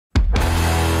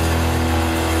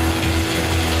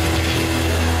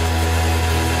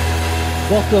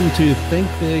Welcome to Think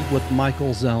Big with Michael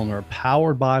Zellner,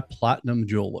 powered by Platinum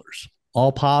Jewelers.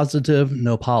 All positive,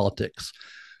 no politics.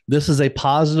 This is a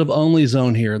positive only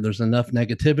zone here. There's enough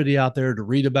negativity out there to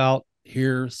read about,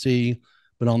 hear, see,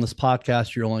 but on this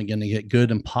podcast, you're only going to get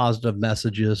good and positive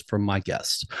messages from my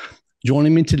guests.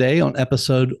 Joining me today on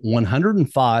episode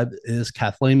 105 is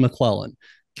Kathleen McClellan.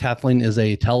 Kathleen is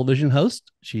a television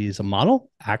host. She's a model,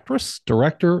 actress,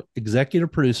 director,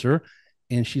 executive producer,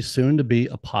 and she's soon to be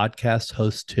a podcast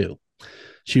host too.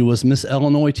 She was Miss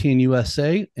Illinois Teen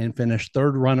USA and finished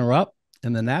third runner-up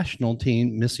in the national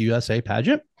teen Miss USA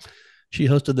pageant. She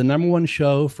hosted the #1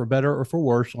 show For Better or For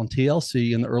Worse on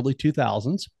TLC in the early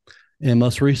 2000s. And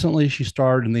most recently, she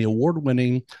starred in the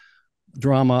award-winning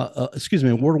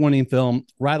film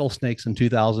Rattlesnakes in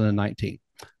 2019.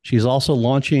 She's also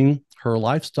launching her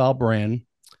lifestyle brand,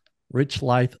 Rich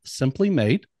Life Simply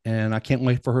Made. And I can't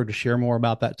wait for her to share more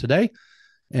about that today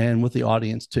and with the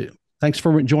audience too. Thanks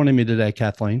for joining me today,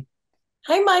 Kathleen.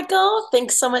 Hi, Michael.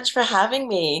 Thanks so much for having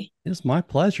me. It's my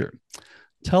pleasure.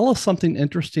 Tell us something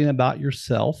interesting about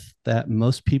yourself that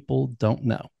most people don't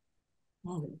know.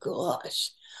 Oh,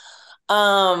 gosh.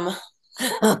 Um,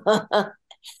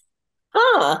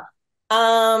 huh.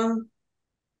 Um,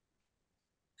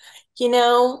 you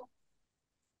know,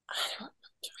 I'm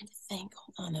trying to think.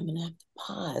 Hold on, I'm gonna have to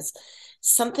pause.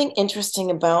 Something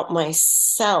interesting about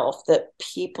myself that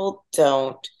people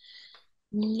don't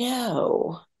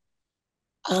know.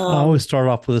 I Um, always start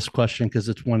off with this question because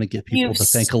it's one to get people you've to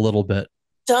think a little bit.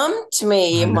 stumped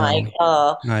me, I know.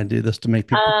 Michael. I do this to make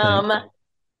people think.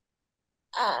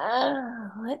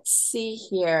 Um, let's see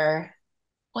here.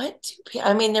 What do people,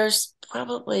 I mean, there's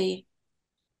probably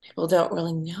people don't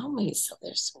really know me, so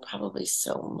there's probably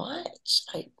so much.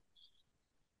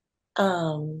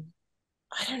 Um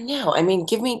I don't know. I mean,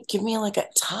 give me like a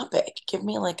topic. Give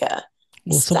me like a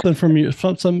Well, sec- something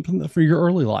for your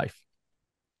early life.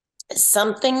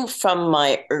 something from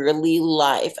my early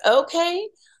life. Okay.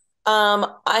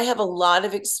 I have a lot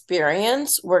of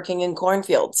experience working in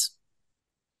cornfields,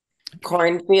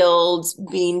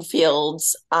 bean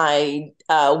fields. I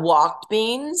walked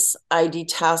beans. I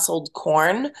detasseled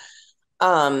corn.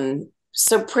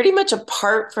 So pretty much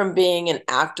apart from being an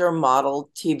actor, model,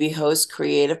 TV host,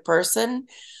 creative person,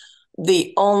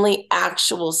 the only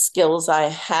actual skills I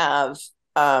have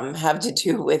to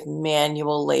do with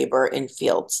manual labor in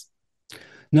fields.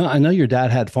 No, I know your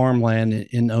dad had farmland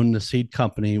and owned a seed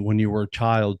company when you were a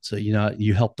child. So,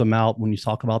 you helped them out when you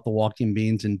talk about the walking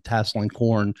beans and tasseling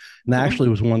corn. And that actually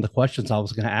was one of the questions I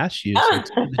was going to ask you. So it's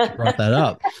good that you brought that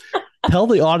up. Tell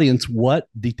the audience what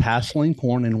detasseling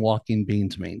corn and walking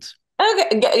beans means.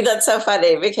 Okay, that's so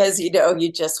funny because you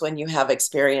just when you have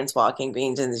experience walking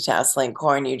beans and detasseling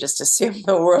corn, you just assume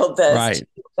the world does too,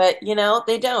 Right. but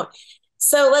they don't.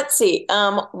 So let's see.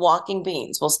 Walking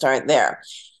beans, we'll start there.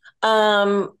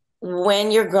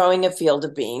 When you're growing a field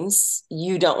of beans,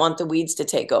 you don't want the weeds to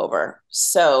take over.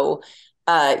 So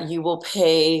you will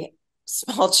pay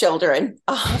small children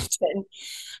often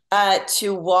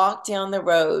to walk down the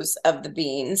rows of the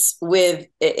beans with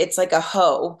it's like a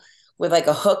hoe with like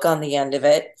a hook on the end of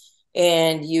it.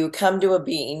 And you come to a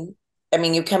bean, I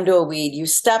mean, you come to a weed, you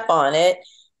step on it,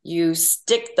 you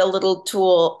stick the little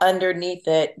tool underneath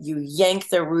it, you yank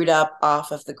the root up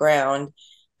off of the ground,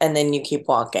 and then you keep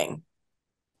walking.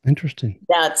 Interesting.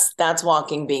 That's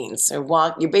walking beans. So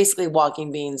you're basically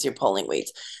walking beans, you're pulling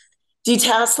weeds.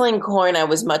 Detasseling corn, I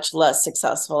was much less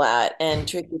successful at. And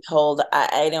truth be told,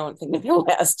 I don't think it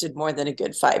lasted more than a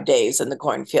good 5 days in the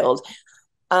cornfield.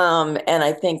 And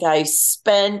I think I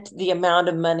spent the amount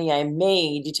of money I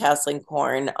made detasseling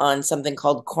corn on something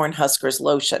called corn huskers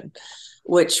lotion,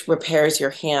 which repairs your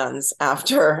hands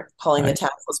after pulling the Right.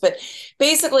 tassels. But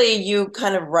basically, you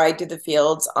kind of ride through the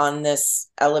fields on this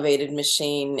elevated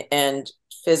machine and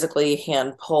physically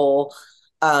hand pull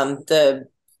the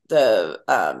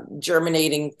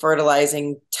germinating,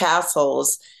 fertilizing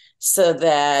tassels so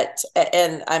that,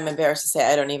 and I'm embarrassed to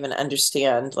say I don't even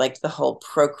understand like the whole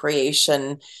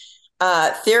procreation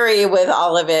theory with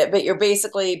all of it, but you're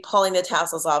basically pulling the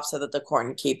tassels off so that the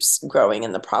corn keeps growing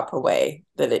in the proper way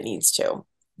that it needs to.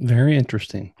 Very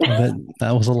interesting. I bet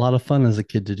that was a lot of fun as a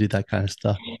kid to do that kind of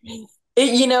stuff.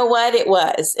 You know what? It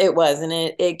was, and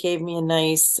it gave me a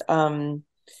nice,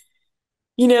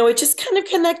 it just kind of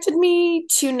connected me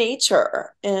to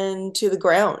nature and to the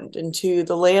ground and to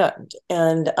the land.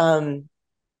 And,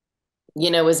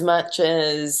 as much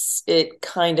as it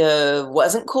kind of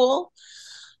wasn't cool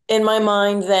in my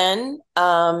mind then,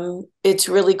 it's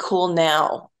really cool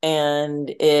now. And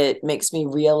it makes me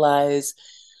realize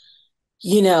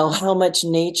how much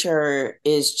nature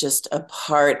is just a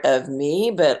part of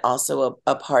me, but also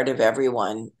a part of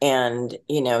everyone. And,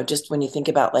 just when you think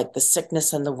about like the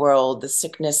sickness in the world, the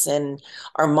sickness in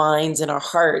our minds and our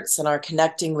hearts and our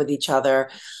connecting with each other,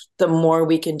 the more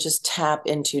we can just tap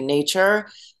into nature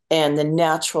and the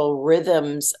natural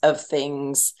rhythms of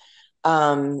things,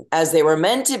 as they were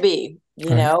meant to be,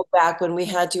 Right. back when we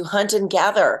had to hunt and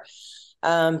gather,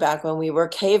 back when we were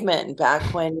cavemen,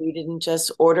 back when you didn't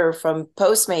just order from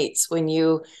Postmates, when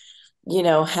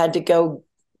had to go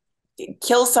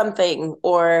kill something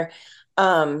or,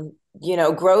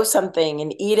 grow something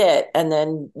and eat it and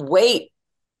then wait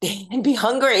and be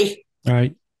hungry.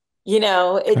 Right. It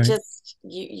Right. just,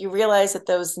 you realize that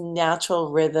those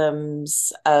natural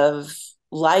rhythms of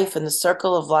life and the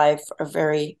circle of life are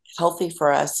very healthy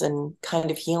for us and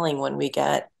kind of healing when we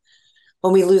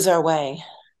lose our way.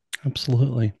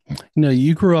 Absolutely.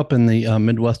 You grew up in the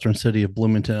Midwestern city of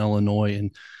Bloomington, Illinois,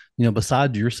 and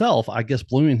besides yourself, I guess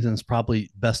Bloomington is probably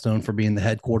best known for being the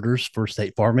headquarters for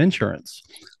State Farm Insurance.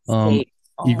 Um, State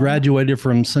you farm. graduated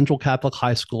from Central Catholic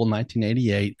High School in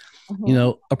 1988.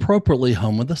 Mhm. Appropriately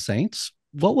home with the Saints.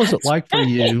 What was it like for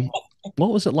you?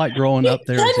 What was it like growing You've up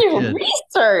there as done a your kid?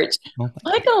 research. Well,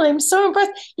 thank you. Michael, I'm so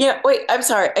impressed. Wait, I'm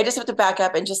sorry. I just have to back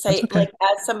up and just That's say, okay. like,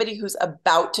 as somebody who's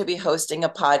about to be hosting a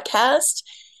podcast,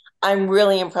 I'm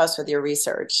really impressed with your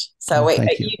research. So Oh, wait,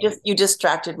 thank you. you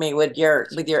distracted me with your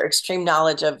extreme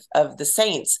knowledge of the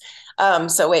Saints.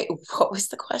 So wait, what was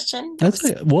the question? That That's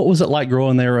was okay. What was it like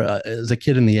growing there as a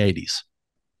kid in the 80s?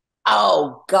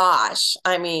 Oh gosh.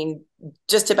 I mean,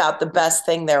 just about the best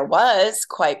thing there was,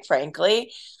 quite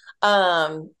frankly.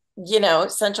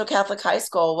 Central Catholic High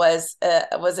School was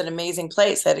an amazing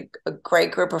place. I had a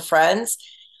great group of friends.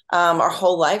 Our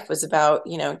whole life was about,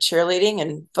 cheerleading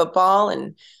and football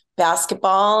and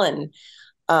basketball and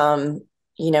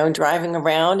driving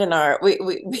around in our we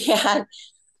had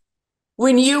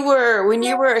when you were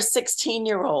a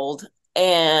 16-year-old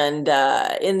and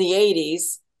in the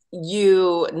 80s,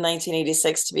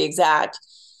 1986 to be exact,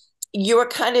 you were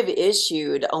kind of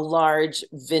issued a large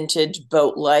vintage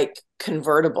boat like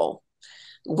convertible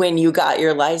when you got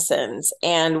your license.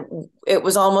 And it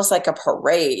was almost like a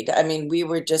parade. I mean, we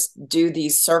would just do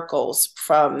these circles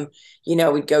from,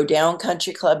 we'd go down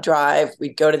Country Club Drive,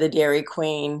 we'd go to the Dairy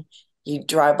Queen, you'd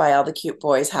drive by all the cute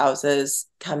boys' houses,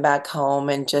 come back home,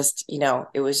 and just,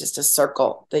 it was just a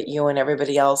circle that you and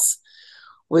everybody else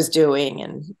was doing.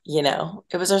 And,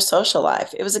 it was our social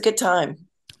life. It was a good time.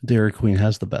 Dairy Queen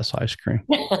has the best ice cream.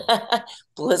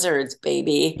 Blizzards,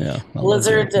 baby. Yeah, I love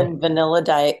Dairy Blizzards Queen. and vanilla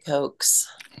Diet Cokes.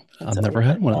 That's I've what we never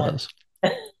had one of those.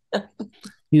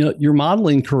 Your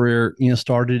modeling career,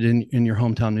 started in your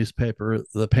hometown newspaper,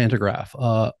 the Pantograph.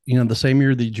 The same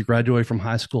year that you graduated from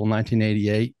high school in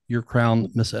 1988, you're crowned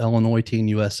Miss Illinois Teen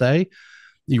USA.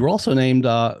 You were also named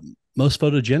most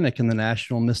photogenic in the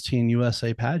National Miss Teen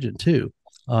USA pageant too.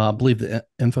 I believe the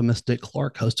infamous Dick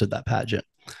Clark hosted that pageant.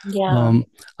 Yeah. Um,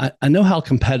 I know how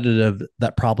competitive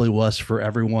that probably was for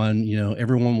everyone.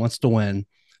 Everyone wants to win.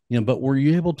 But were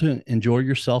you able to enjoy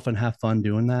yourself and have fun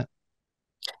doing that?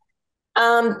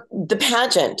 The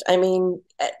pageant, I mean,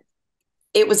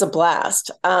 it was a blast.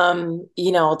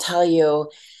 I'll tell you,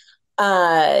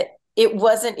 uh, it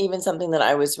wasn't even something that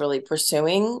I was really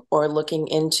pursuing or looking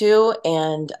into.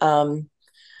 And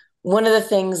one of the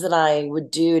things that I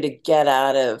would do to get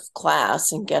out of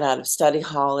class and get out of study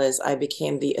hall is I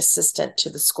became the assistant to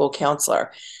the school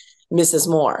counselor, Mrs.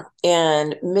 Moore.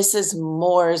 And Mrs.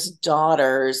 Moore's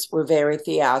daughters were very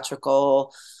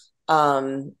theatrical.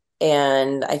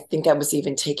 And I think I was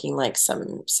even taking like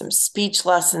some speech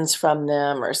lessons from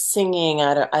them or singing.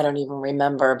 I don't even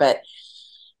remember, but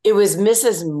it was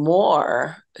Mrs.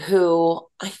 Moore who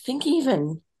I think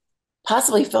even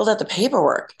possibly filled out the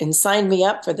paperwork and signed me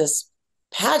up for this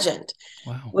pageant,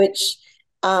 Wow. which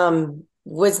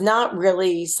was not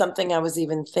really something I was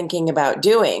even thinking about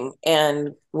doing.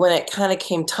 And when it kind of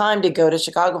came time to go to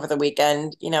Chicago for the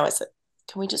weekend, I said,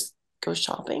 "Can we just go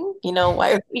shopping?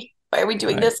 Why are we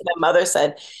doing Right. this?" And my mother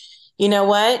said, "You know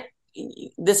what?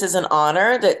 This is an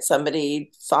honor that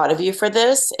somebody thought of you for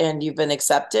this, and you've been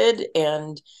accepted,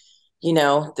 and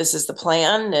this is the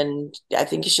plan, and I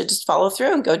think you should just follow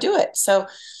through and go do it." So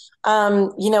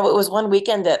it was one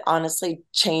weekend that honestly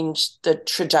changed the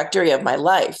trajectory of my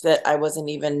life that I wasn't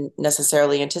even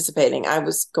necessarily anticipating. I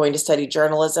was going to study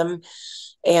journalism,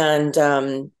 and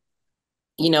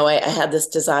I had this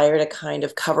desire to kind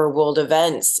of cover world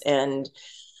events and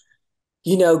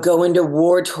go into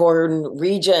war torn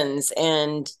regions.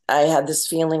 And I had this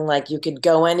feeling like you could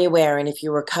go anywhere. And if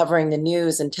you were covering the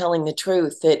news and telling the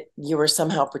truth, that you were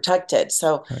somehow protected.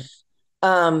 So Right.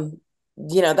 um,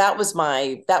 that was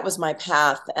my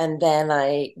path. And then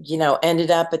I,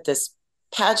 ended up at this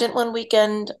pageant one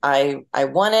weekend. I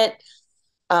won it.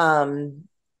 Um,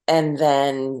 and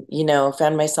then,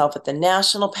 found myself at the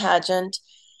national pageant.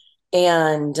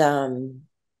 And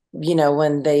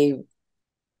when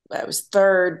I was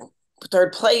third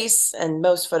place and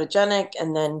most photogenic.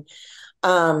 And then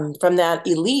from that,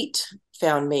 Elite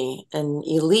found me, an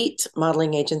Elite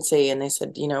modeling agency, and they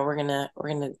said, we're gonna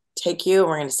take you,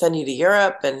 we're gonna send you to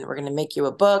Europe, and we're gonna make you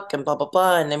a book, and blah blah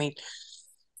blah. And I mean,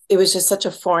 it was just such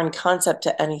a foreign concept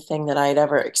to anything that I had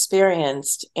ever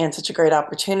experienced, and such a great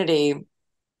opportunity.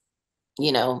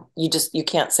 You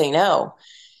can't say no.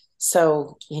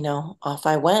 So off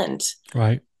I went.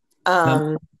 Right. Now,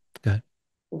 Um, okay.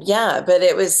 yeah, but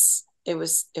it was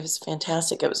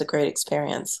fantastic. It was a great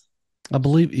experience. I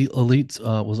believe Elite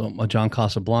was John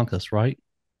Casablancas, right?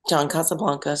 John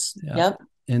Casablancas. Yeah. Yep.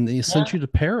 And they sent Yeah. you to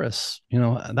Paris.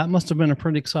 That must have been a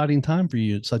pretty exciting time for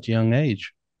you at such a young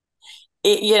age.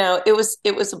 It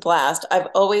was a blast. I've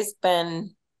always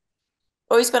been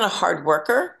a hard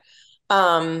worker.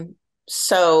 Um,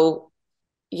 so,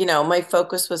 my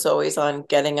focus was always on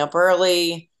getting up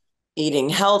early, eating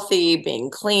healthy, being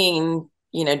clean,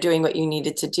 doing what you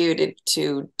needed to do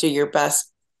to do your best,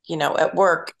 at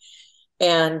work.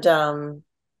 And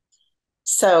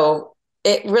so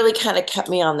it really kind of kept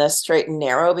me on the straight and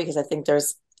narrow, because I think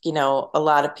there's, a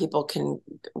lot of people can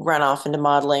run off into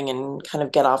modeling and kind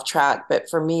of get off track. But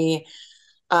for me,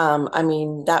 I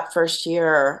mean, that first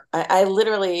year, I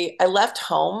left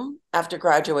home after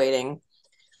graduating.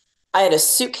 I had a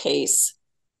suitcase,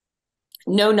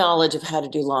 no knowledge of how to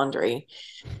do laundry,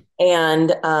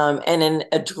 and an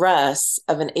address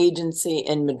of an agency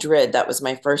in Madrid. That was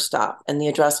my first stop, and the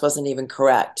address wasn't even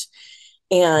correct.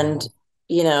 And Wow.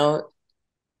 you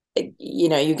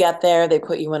know, you get there, they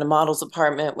put you in a model's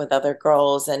apartment with other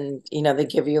girls, and they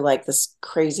give you like this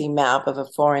crazy map of a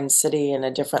foreign city in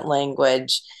a different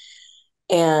language,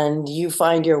 and you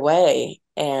find your way.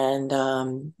 And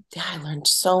yeah, I learned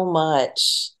so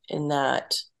much in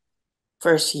that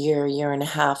first year and a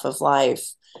half of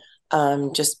life,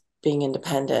 just being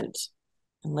independent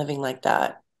and living like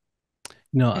that.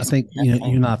 I It's think you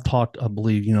amazing. and I've talked, I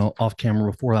believe, off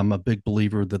camera before. I'm a big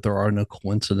believer that there are no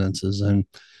coincidences, and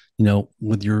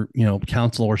with your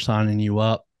counselor signing you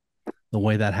up the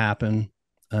way that happened,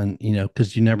 and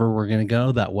because you never were going to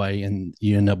go that way, and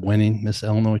you end up winning Miss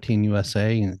Illinois Teen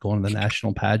USA and going to the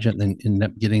national pageant, and end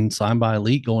up getting signed by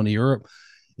Elite, going to Europe.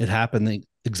 It happened the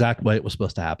exact way it was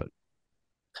supposed to happen.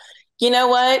 You know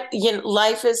what?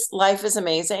 Life is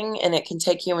amazing, and it can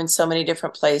take you in so many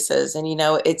different places. And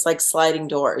it's like sliding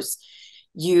doors.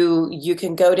 You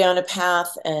can go down a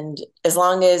path, and as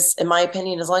long as, in my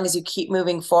opinion, as long as you keep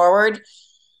moving forward,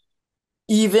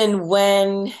 even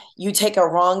when you take a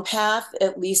wrong path,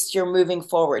 at least you're moving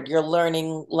forward. You're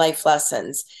learning life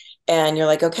lessons, and you're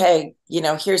like, okay,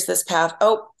 here's this path.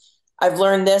 Oh, I've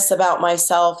learned this about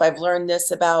myself. I've learned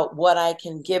this about what I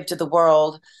can give to the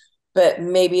world, but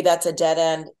maybe that's a dead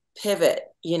end. Pivot,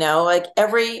 like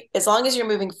as long as you're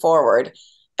moving forward,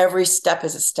 every step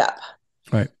is a step.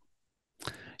 Right.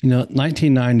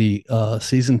 1990,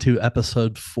 season two,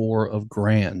 episode 4 of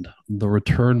Grand, The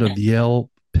Return of Yale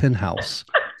Penthouse.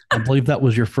 I believe that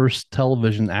was your first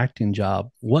television acting job.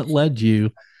 What led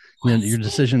you, your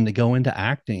decision to go into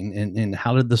acting, and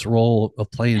how did this role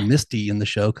of playing Misty in the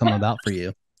show come about for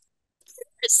you?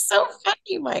 It's so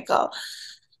funny, Michael.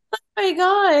 Oh my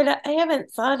God, I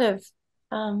haven't thought of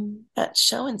that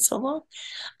show in so long.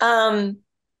 Um,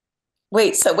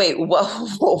 wait,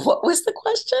 what was the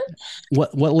question?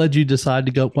 What led you decide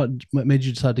to go? What made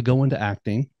you decide to go into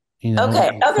acting? Okay,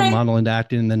 From okay, modeling to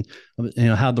acting, and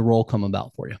then how'd the role come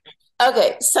about for you?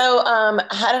 okay. So,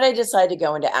 how did I decide to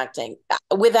go into acting?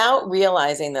 Without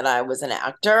realizing that I was an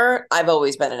actor, I've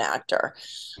always been an actor.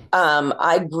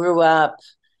 I grew up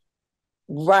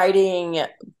writing,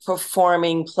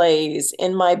 performing plays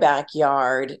in my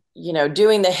backyard,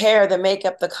 doing the hair, the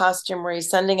makeup, the costumery,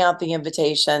 sending out the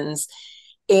invitations.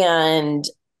 And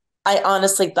I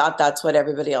honestly thought that's what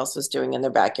everybody else was doing in their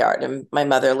backyard. And my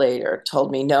mother later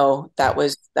told me, no, that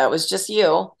was just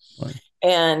you. Right.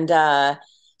 And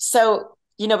so,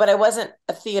 but I wasn't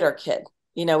a theater kid.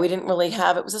 We didn't really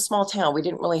have, it was a small town. We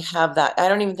didn't really have that. I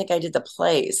don't even think I did the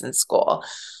plays in school.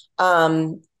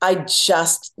 I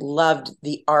just loved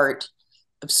the art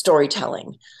of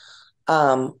storytelling.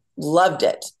 Loved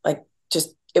it. Like,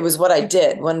 just, it was what I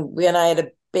did. When I had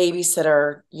a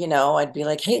babysitter, I'd be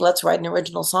like, hey, let's write an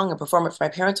original song and perform it for my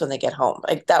parents when they get home.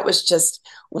 Like, that was just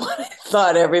what I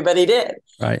thought everybody did.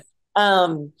 Right.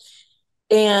 Um,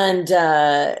 and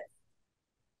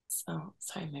Oh,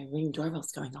 sorry, my ring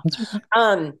doorbell's going off. That's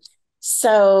okay.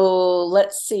 So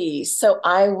let's see. So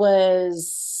I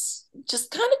was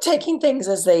just kind of taking things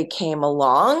as they came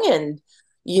along, and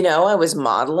I was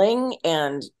modeling,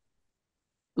 and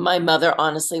my mother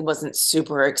honestly wasn't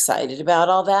super excited about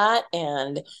all that.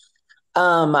 And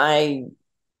I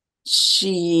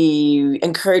she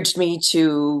encouraged me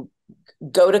to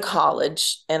go to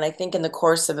college. And I think in the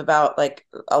course of about like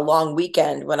a long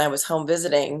weekend when I was home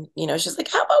visiting, she's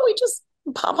like, how about we just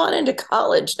pop on into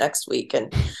college next week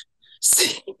and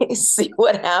see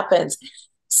what happens.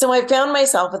 So I found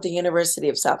myself at the University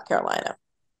of South Carolina,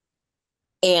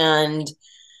 and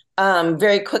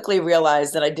very quickly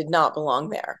realized that I did not belong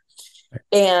there.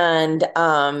 And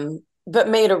but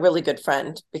made a really good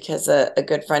friend, because a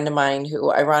good friend of mine,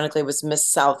 who ironically was Miss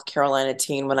South Carolina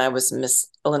teen when I was Miss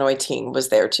Illinois teen, was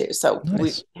there too. So we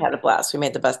Nice. had a blast. We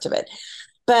made the best of it.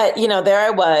 But there I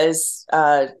was,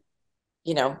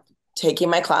 you know, taking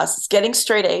my classes, getting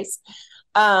straight A's.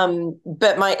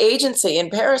 But my agency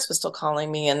in Paris was still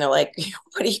calling me, and they're like,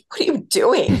 what are you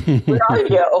doing? Where are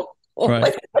you?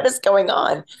 Right. What is going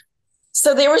on?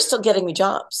 So they were still getting me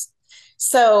jobs.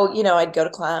 So, I'd go to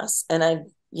class, and I'd,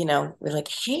 we're like,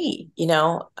 hey,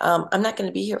 I'm not going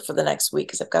to be here for the next week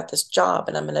because I've got this job,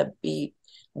 and I'm going to be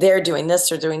there doing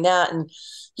this or doing that. And,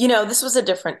 this was a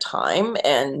different time,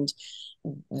 and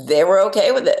they were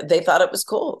okay with it. They thought it was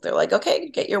cool. They're like, okay,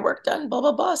 get your work done, blah,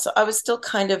 blah, blah. So I was still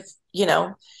kind of,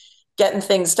 getting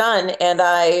things done. And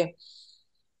I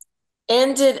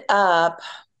ended up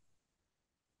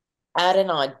at an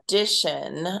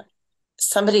audition.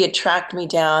 Somebody had tracked me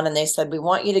down, and they said, we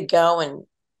want you to go and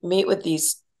meet with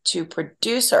these two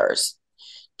producers,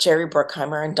 Jerry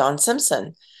Bruckheimer and Don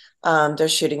Simpson. They're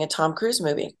shooting a Tom Cruise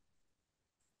movie.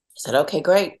 I said, okay,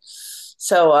 great.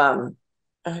 So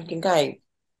I think I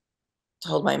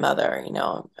told my mother,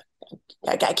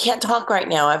 I can't talk right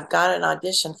now. I've got an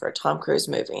audition for a Tom Cruise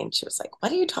movie. And she was like,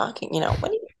 what are you talking?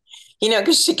 What are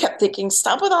because she kept thinking,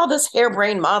 stop with all this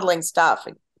harebrained modeling stuff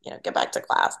and, get back to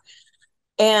class.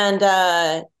 And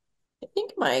I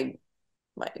think my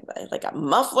like a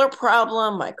muffler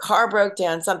problem, my car broke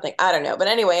down, something, I don't know. But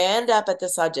anyway, I end up at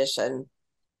this audition.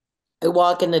 I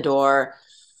walk in the door.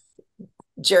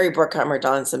 Jerry Bruckheimer,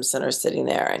 Don Simpson are sitting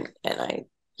there, and I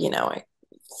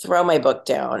throw my book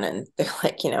down, and they're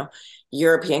like,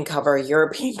 European cover,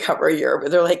 European cover,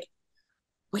 Europe. They're like,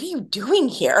 what are you doing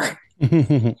here?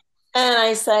 And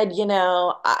I said,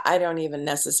 I don't even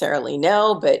necessarily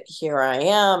know, but here I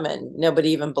am, and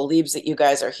nobody even believes that you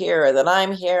guys are here or that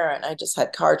I'm here, and I just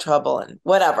had car trouble and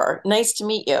whatever. Nice to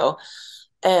meet you.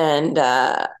 And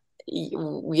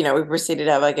we proceeded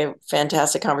to have like a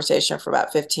fantastic conversation for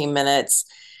about 15 minutes,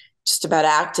 just about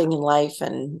acting and life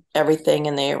and everything.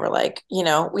 And they were like, we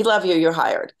love you, you're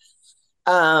hired.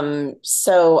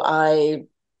 So I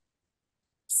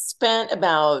spent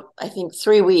about, I think,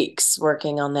 3 weeks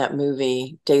working on that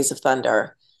movie, Days of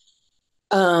Thunder.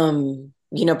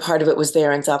 Part of it was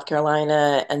there in South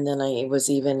Carolina, and then I was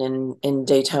even in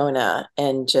Daytona,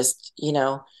 and just,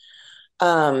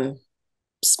 um,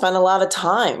 spent a lot of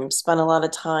time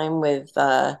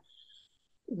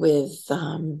with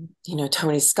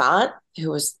Tony Scott,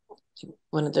 who was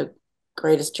one of the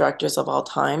greatest directors of all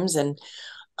times, and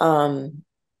um,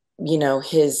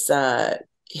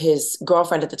 his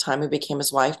girlfriend at the time, who became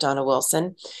his wife, Donna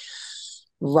Wilson,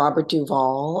 Robert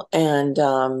Duvall, and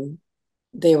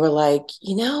they were like,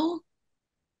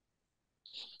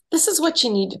 this is what you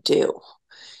need to do.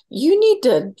 You need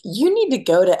to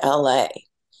go to LA,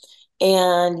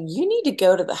 and you need to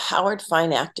go to the Howard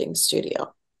Fine Acting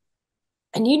Studio,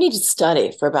 and you need to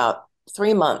study for about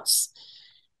 3 months.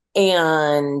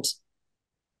 And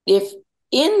if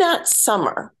in that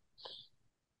summer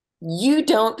you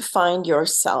don't find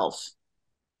yourself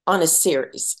on a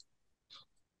series,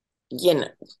 you know,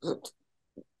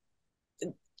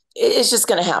 it's just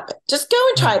going to happen. Just go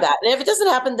and try that. And if it doesn't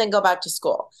happen, then go back to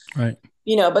school. Right.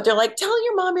 But they're like, tell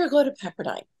your mom you'll go to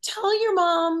Pepperdine. Tell your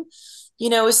mom,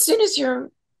 as soon as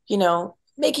you're,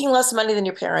 making less money than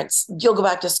your parents, you'll go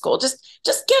back to school. Just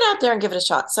get out there and give it a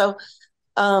shot. So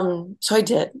I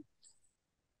did.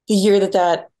 The year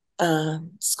that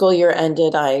school year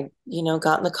ended, I,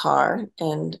 got in the car,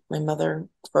 and my mother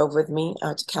drove with me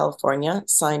out to California,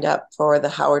 signed up for the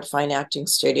Howard Fine Acting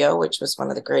Studio, which was one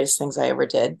of the greatest things I ever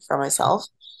did for myself.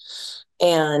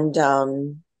 And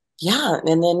yeah,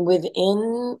 and then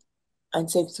within, I'd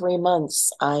say 3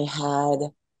 months, I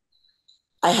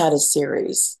had a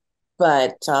series.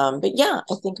 But yeah,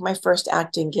 I think my first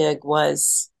acting gig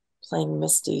was playing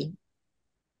Misty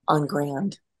on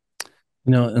Grand.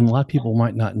 And a lot of people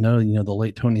might not know, the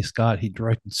late Tony Scott, he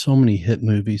directed so many hit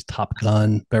movies: Top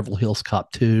Gun, Beverly Hills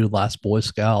Cop 2, Last Boy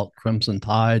Scout, Crimson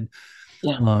Tide.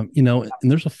 Yeah. And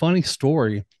there's a funny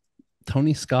story.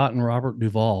 Tony Scott and Robert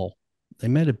Duvall, they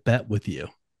made a bet with you.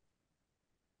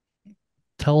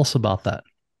 Tell us about that.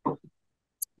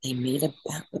 They made a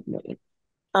bet with me.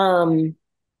 Um,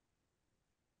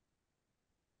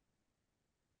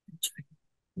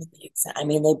 I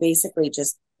mean, they basically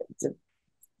just they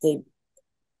they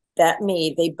bet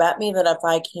me that if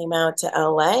I came out to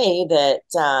LA that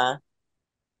I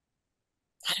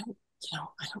don't,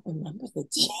 I don't remember the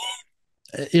deal.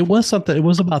 It was something. It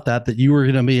was about that you were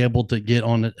going to be able to get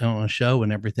on a show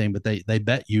and everything, but they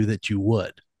bet you that you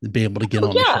would be able to get Oh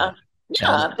on the show. yeah.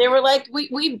 Yeah, Yeah. They were like,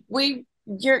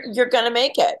 you're gonna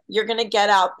make it. You're gonna get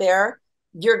out there.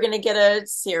 You're gonna get a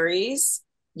series.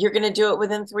 You're gonna do it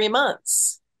within 3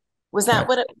 months. right. Was Yeah, that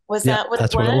what it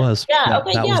that's what it was? was. Yeah, Yeah,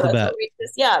 okay, that was yeah, the that's what bet. we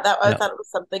just that I Yeah, thought it was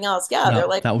something else. Yeah, they're no,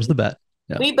 like, that was the bet.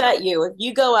 Yeah, we bet you if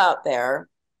you go out there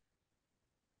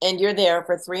and you're there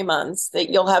for 3 months that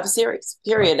you'll have a series,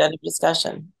 right. period, end of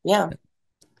discussion. Yeah.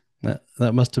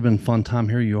 That must have been a fun time.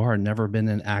 Here you are, never been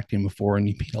in acting before, and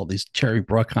you meet all these Cherry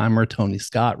Bruckheimer, Tony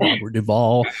Scott, Robert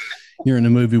Duvall. You're in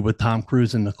a movie with Tom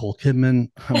Cruise and Nicole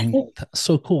Kidman. I mean, that's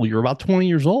so cool. You're about 20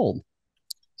 years old.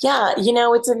 Yeah,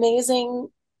 it's amazing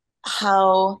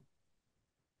how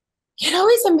it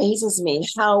always amazes me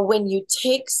how when you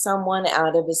take someone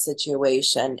out of a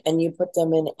situation and you put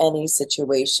them in any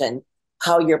situation,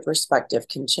 how your perspective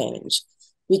can change.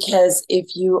 Because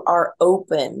if you are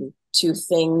open to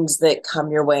things that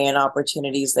come your way and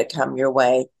opportunities that come your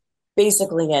way,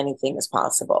 basically anything is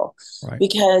possible. Right.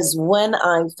 Because when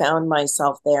I found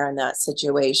myself there in that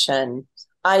situation,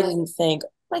 I didn't think, oh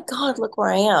my God, look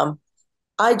where I am.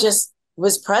 I just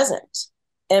was present.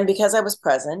 And because I was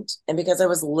present and because I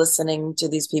was listening to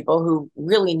these people who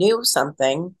really knew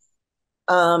something,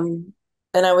 um,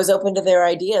 and I was open to their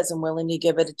ideas and willing to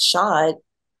give it a shot,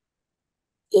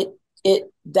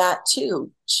 it that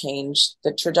too changed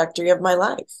the trajectory of my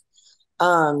life.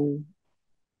 Um,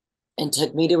 and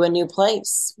took me to a new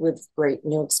place with great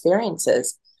new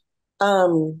experiences.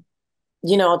 Um,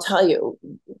 I'll tell you,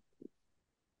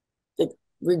 the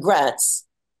regrets,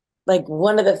 like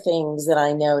one of the things that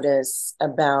I notice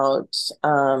about,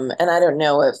 and I don't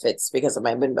know if it's because of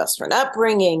my Midwestern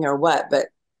upbringing or what, but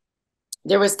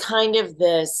there was kind of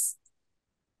this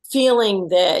feeling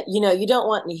that, you don't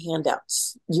want any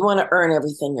handouts. You want to earn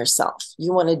everything yourself.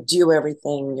 You want to do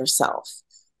everything yourself.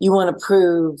 You want to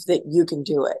prove that you can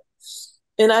do it.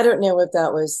 And I don't know if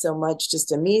that was so much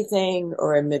just a me thing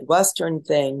or a Midwestern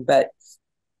thing,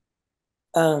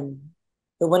 um,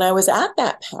 but when I was at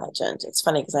that pageant, it's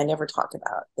funny because I never talk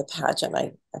about the pageant.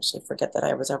 I actually forget that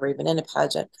I was ever even in a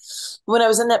pageant. When I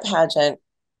was in that pageant,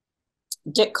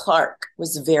 Dick Clark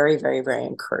was very, very, very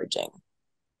encouraging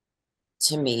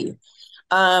to me,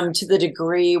 to the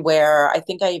degree where I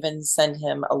think I even sent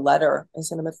him a letter. I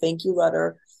sent him a thank you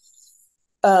letter,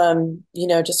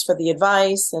 just for the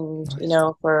advice and,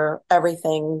 Nice. for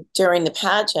everything during the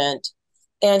pageant.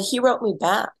 And he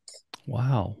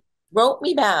Wow. wrote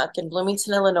me back in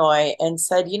Bloomington, Illinois, and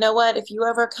said, you know what, if you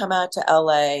ever come out to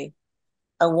LA,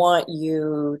 I want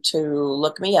you to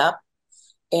look me up.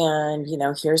 And,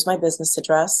 here's my business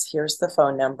address, here's the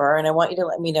phone number, and I want you to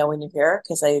let me know when you're here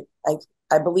because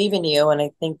I believe in you and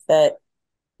I think that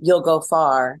you'll go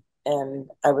far and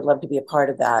I would love to be a part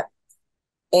of that.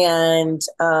 And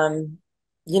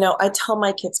I tell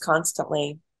my kids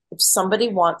constantly, if somebody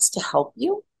wants to help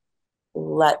you,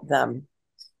 let them,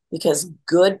 because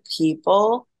good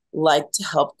people like to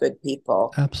help good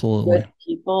people. Absolutely. Good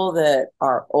people that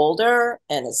are older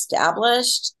and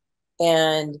established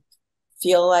and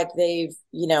feel like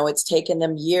it's taken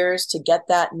them years to get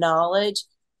that knowledge.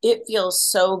 It feels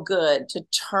so good to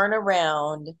turn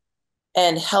around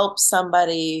and help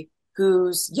somebody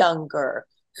who's younger,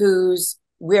 who's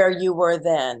where you were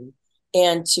then,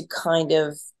 and to kind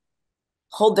of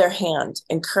hold their hand,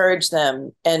 encourage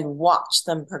them, and watch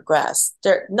them progress.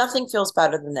 Nothing feels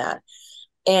better than that.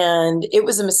 And it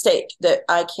was a mistake that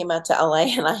I came out to LA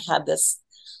and I had this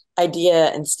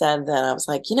idea instead. Then I was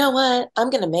like, you know what? I'm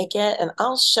going to make it and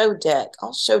I'll show Dick.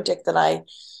 I'll show Dick that I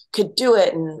could do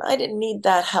it and I didn't need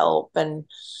that help. And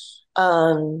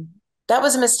that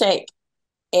was a mistake.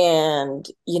 And,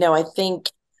 I think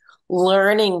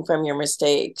learning from your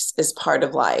mistakes is part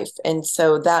of life. And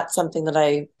so that's something that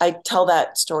I tell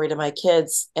that story to my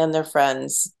kids and their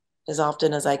friends as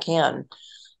often as I can.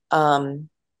 Um,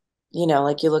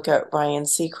 like you look at Ryan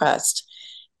Seacrest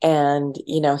and,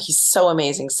 he's so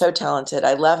amazing, so talented.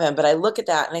 I love him. But I look at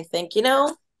that and I think,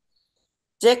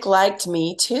 Dick liked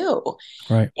me too.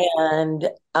 Right. And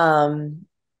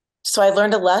so I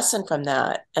learned a lesson from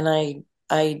that. And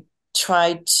I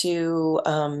tried to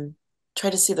try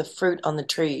to see the fruit on the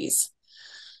trees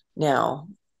now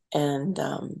and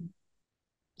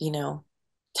you know,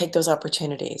 take those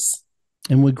opportunities.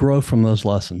 And we grow from those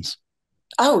lessons.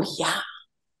 Oh yeah.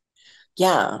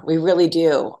 Yeah, we really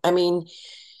do. I mean,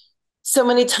 so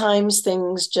many times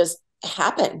things just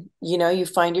happen. You know, you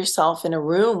find yourself in a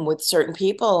room with certain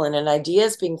people and an idea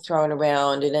is being thrown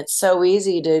around and it's so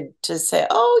easy to say,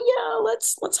 "Oh yeah,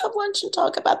 let's have lunch and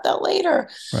talk about that later."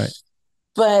 Right.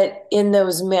 But in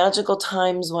those magical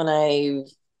times when I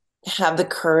have the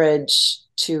courage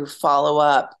to follow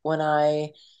up, when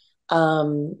I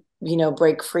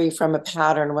break free from a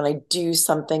pattern, when I do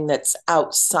something that's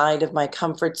outside of my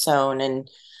comfort zone and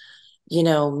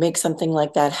make something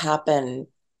like that happen,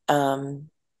 um,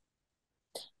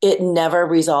 it never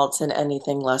results in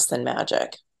anything less than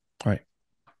magic. Right.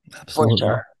 For Absolutely.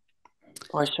 sure.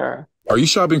 For sure. Are you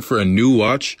shopping for a new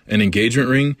watch, an engagement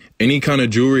ring, any kind of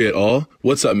jewelry at all?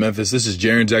 What's up, Memphis? This is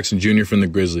Jaren Jackson Jr. from the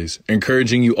Grizzlies,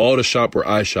 encouraging you all to shop where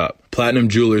I shop, Platinum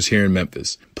Jewelers here in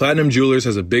Memphis. Platinum Jewelers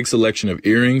has a big selection of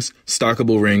earrings,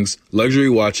 stockable rings, luxury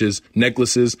watches,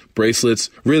 necklaces, bracelets,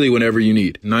 really whenever you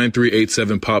need.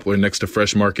 9387 Poplar next to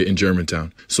Fresh Market in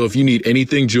Germantown. So if you need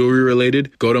anything jewelry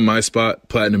related, go to my spot,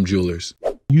 Platinum Jewelers.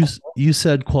 You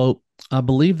said, quote, I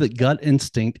believe that gut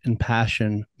instinct and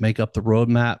passion make up the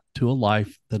roadmap to a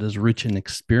life that is rich in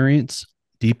experience,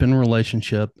 deep in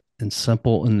relationship, and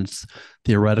simple in its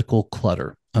theoretical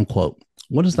clutter, unquote.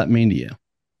 What does that mean to you?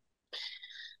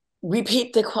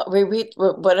 Repeat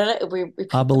what did I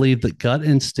repeat? I believe that gut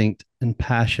instinct and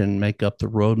passion make up the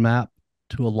roadmap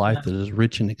to a life that is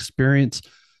rich in experience,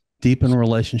 deep in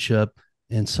relationship,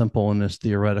 and simple in its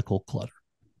theoretical clutter.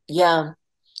 Yeah.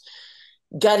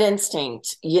 Gut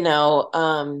instinct,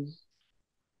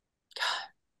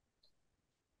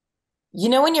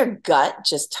 when your gut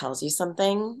just tells you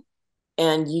something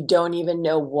and you don't even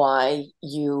know why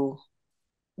you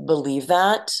believe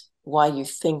that, why you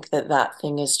think that that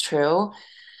thing is true.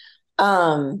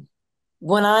 Um,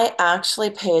 when I actually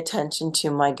pay attention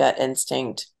to my gut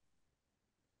instinct,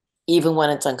 even when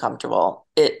it's uncomfortable,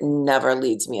 it never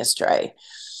leads me astray.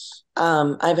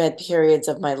 I've had periods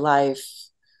of my life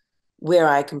where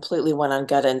I completely went on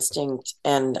gut instinct,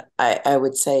 and I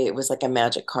would say it was like a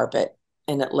magic carpet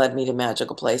and it led me to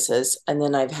magical places. And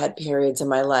then I've had periods in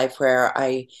my life where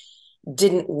I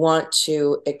didn't want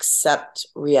to accept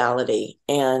reality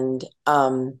and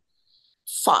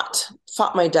fought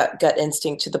my gut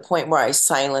instinct to the point where I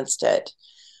silenced it.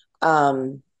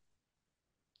 Um,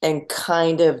 and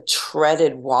kind of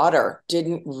treaded water,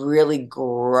 didn't really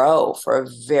grow for a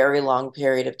very long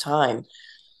period of time,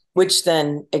 which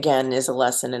then again is a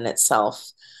lesson in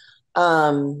itself.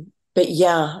 But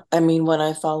yeah, I mean, when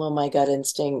I follow my gut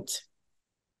instinct,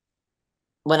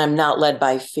 when I'm not led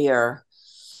by fear,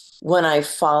 when I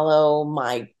follow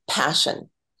my passion,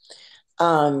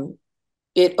 um,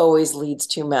 it always leads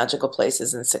to magical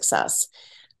places and success.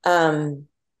 Um,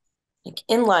 like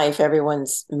in life,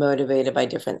 everyone's motivated by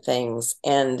different things.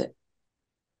 And,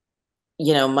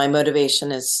 my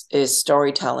motivation is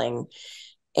storytelling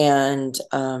and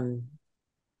and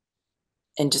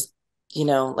just,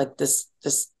 like this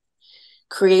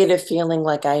creative feeling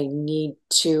like I need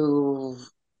to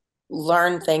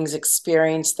learn things,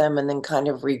 experience them, and then kind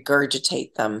of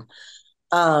regurgitate them.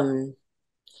 Um,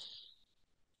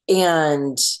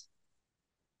 and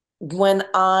when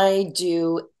I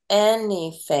do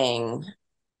anything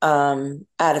out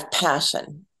of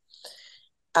passion,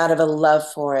 out of a love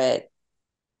for it,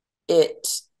 it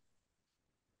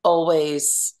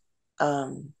always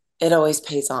it always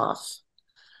pays off.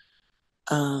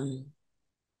 Um,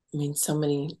 I mean, so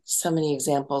many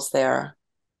examples there.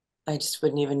 I just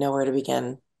wouldn't even know where to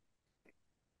begin.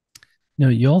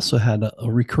 You also had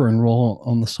a recurring role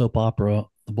on the soap opera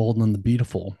The Bold and the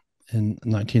Beautiful in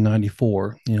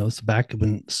 1994. It's back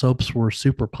when soaps were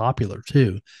super popular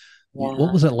too. What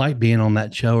Yeah. was it like being on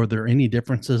that show? Are there any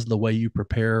differences the way you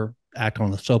prepare act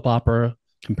on the soap opera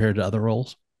compared to other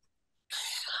roles?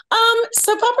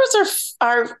 Soap operas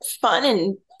are fun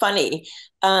and funny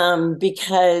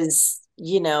because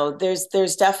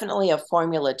there's definitely a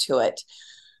formula to it.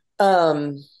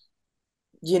 Um,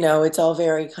 it's all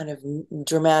very kind of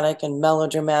dramatic and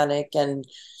melodramatic, and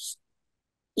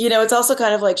it's also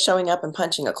kind of like showing up and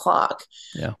punching a clock.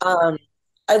 Yeah.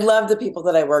 I love the people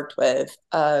that I worked with.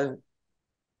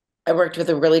 I worked with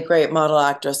a really great model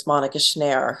actress, Monica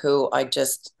Schneer, who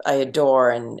I adore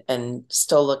and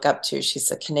still look up to. She's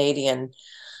a Canadian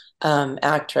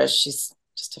actress. She's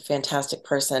just a fantastic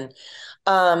person.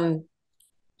 Um,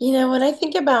 When I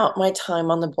think about my time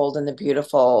on The Bold and the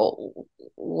Beautiful,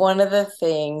 one of the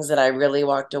things that I really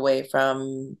walked away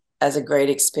from as a great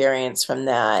experience from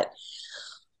that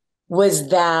was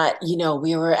that,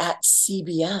 we were at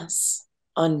CBS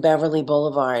on Beverly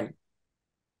Boulevard,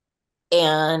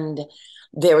 and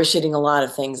they were shooting a lot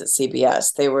of things at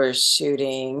CBS. They were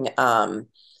shooting,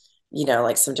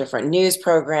 like some different news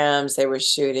programs. They were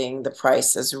shooting The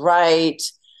Price is Right.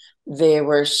 They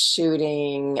were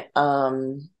shooting,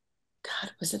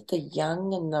 God, was it The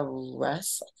Young and the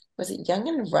Restless? Was it Young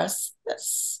and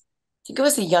Restless? I think it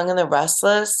was The Young and the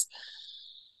Restless.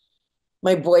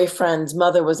 My boyfriend's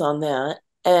mother was on that.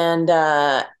 And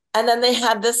then they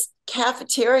had this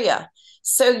cafeteria.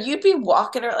 So you'd be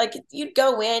walking around, like you'd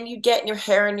go in, you'd get in your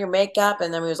hair and your makeup,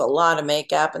 and then there was a lot of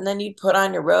makeup, and then you'd put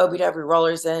on your robe, you'd have your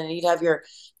rollers in, and you'd have your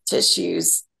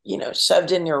tissues,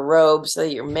 shoved in your robe so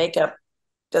that your makeup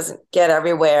doesn't get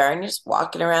everywhere. And you're just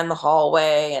walking around the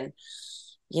hallway, and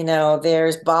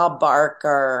there's Bob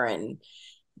Barker, and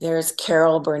there's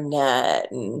Carol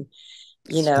Burnett, and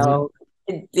you Sweet. know,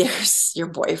 there's your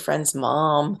boyfriend's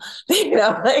mom. Like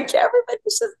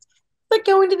everybody's just like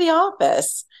going to the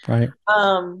office. Right.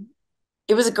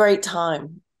 It was a great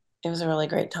time. It was a really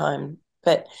great time.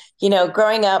 But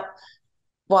growing up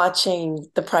watching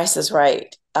The Price is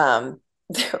Right,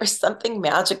 there was something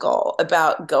magical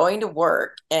about going to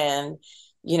work and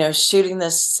shooting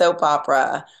this soap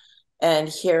opera and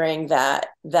hearing that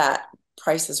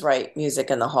Price is Right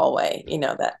music in the hallway,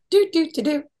 that do do to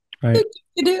do Right. do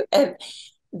do do, and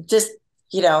just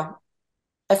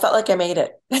I felt like I made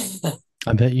it.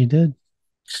 I bet you did.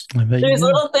 I bet you There's did.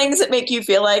 little things that make you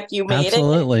feel like you made it,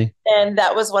 Absolutely. and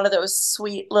that was one of those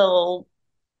sweet little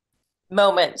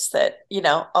moments that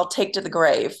I'll take to the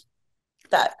grave.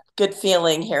 That good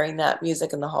feeling hearing that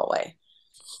music in the hallway.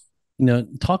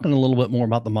 Talking a little bit more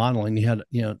about the modeling, you had,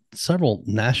 several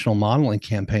national modeling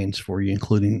campaigns for you,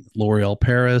 including L'Oreal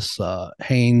Paris,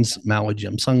 Hanes, Maui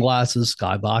Jim Sunglasses,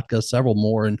 Sky Vodka, several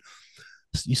more. And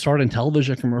you started in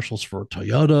television commercials for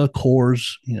Toyota,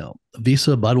 Coors,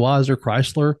 Visa, Budweiser,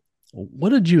 Chrysler. What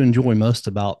did you enjoy most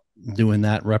about doing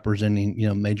that, representing,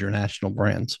 major national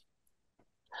brands?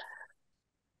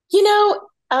 You know,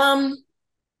 um,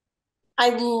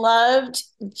 I loved,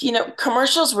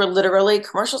 commercials were literally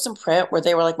commercials in print where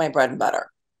they were like my bread and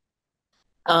butter.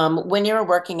 When you're a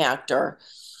working actor,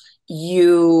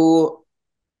 you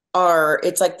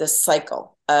it's like this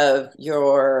cycle of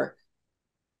your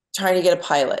trying to get a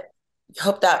pilot. You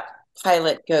hope that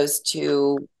pilot goes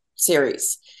to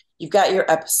series. You've got your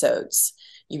episodes,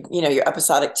 your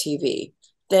episodic TV.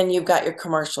 Then you've got your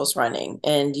commercials running,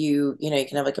 and you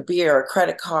can have like a beer or a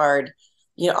credit card,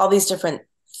 all these different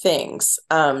things.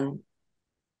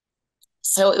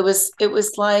 So it was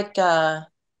like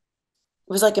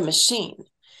a machine.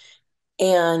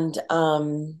 And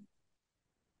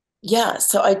yeah,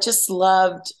 so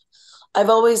I've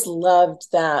always loved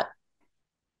that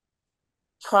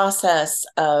process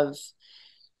of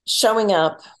showing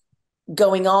up,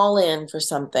 going all in for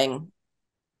something.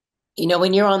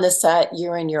 When you're on the set,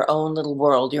 you're in your own little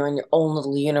world, you're in your own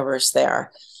little universe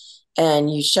there.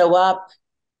 And you show up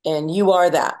and you are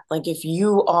that. Like if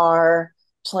you are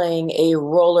playing a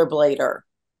rollerblader,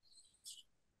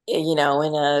 in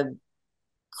a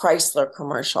Chrysler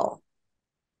commercial,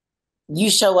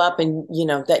 you show up and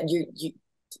that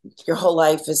your whole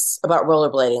life is about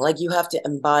rollerblading. Like you have to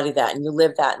embody that and you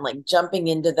live that, and like jumping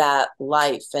into that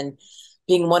life and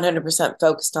being 100%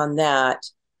 focused on that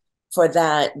for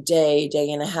that day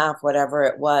and a half, whatever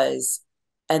it was,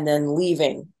 and then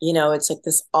leaving. It's like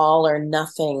this all or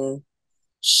nothing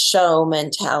show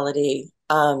mentality.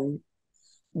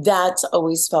 That's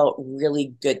always felt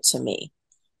really good to me.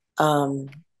 My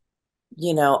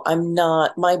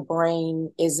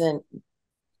brain isn't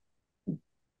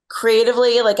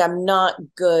creatively, like I'm not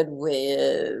good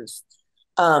with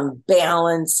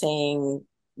balancing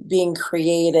being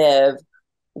creative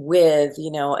with,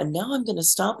 and now I'm going to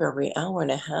stop every hour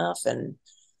and a half and,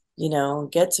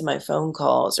 get to my phone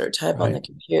calls or type on the Right.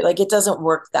 computer. Like it doesn't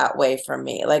work that way for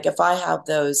me. Like if I have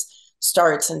those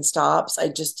starts and stops,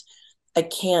 I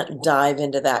can't dive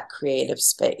into that creative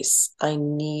space. I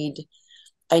need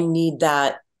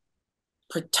that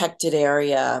protected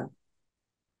area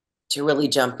to really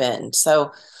jump in.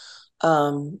 So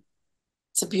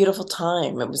it's a beautiful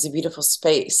time. It was a beautiful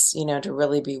space, to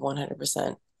really be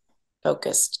 100%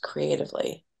 focused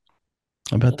creatively.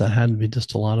 I bet that had to be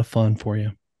just a lot of fun for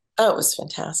you. Oh, it was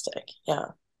fantastic. Yeah.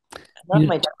 I love You,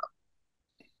 my job.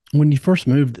 when you first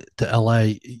moved to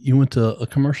LA, you went to a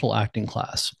commercial acting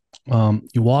class.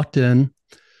 You walked in,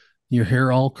 your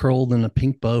hair all curled in a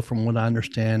pink bow. From what I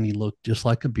understand, you look just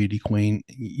like a beauty queen.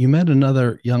 You met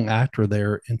another young actor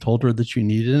there and told her that you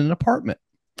needed an apartment.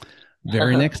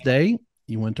 Very next day,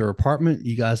 you went to her apartment.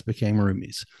 You guys became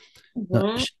roomies.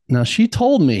 Mhm. Now, she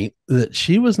told me that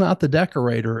she was not the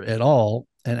decorator at all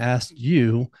and asked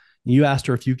you. You asked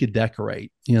her if you could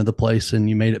decorate, the place, and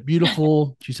you made it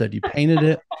beautiful. She said you painted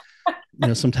it.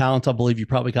 Some talents I believe you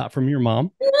probably got from your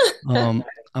mom. Um,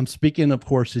 I'm speaking, of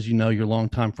course, as you know, your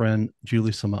longtime friend,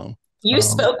 Julie Simone. You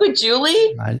spoke with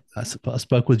Julie? I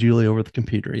spoke with Julie over the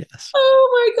computer. Yes. Oh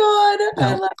my God.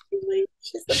 I Now, love Julie.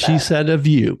 She's the she best. said of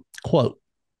you, quote,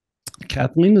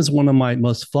 Kathleen is one of my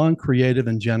most fun, creative,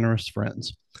 and generous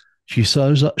friends. She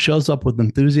shows up with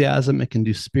enthusiasm and can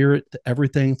do spirit to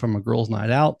everything from a girls'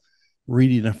 night out,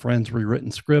 reading a friend's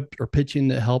rewritten script, or pitching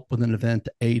to help with an event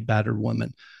to aid battered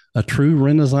women. A true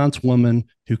Renaissance woman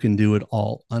who can do it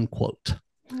all, unquote.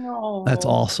 That's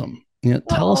No. awesome.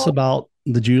 Tell us Oh. about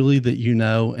the Julie that you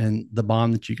know and the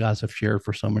bond that you guys have shared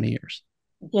for so many years.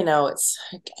 I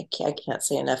can't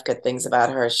say enough good things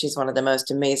about her. She's one of the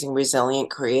most amazing, resilient,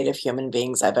 creative human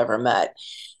beings I've ever met.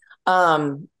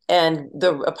 And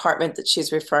the apartment that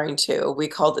she's referring to, we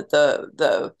called it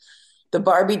the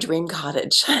Barbie Dream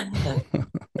Cottage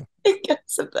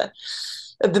because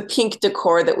of the pink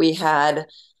decor that we had.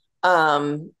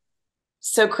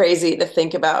 So crazy to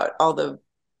think about all the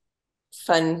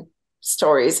fun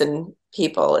stories and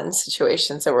people and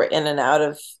situations that were in and out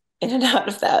of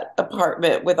that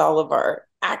apartment with all of our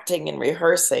acting and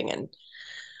rehearsing and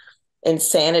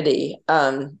insanity.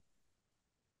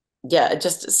 Yeah,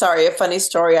 just sorry, a funny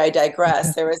story. I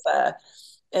digress. There was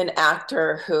an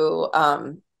actor who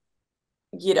I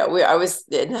was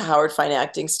in the Howard Fine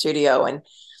Acting Studio, and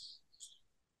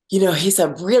he's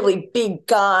a really big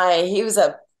guy. He was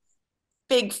a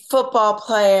big football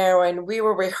player, and we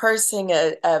were rehearsing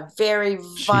a very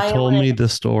She told violent, me the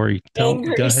story. Go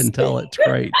angry ahead and tell scene. it. It's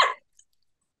great.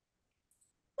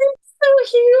 So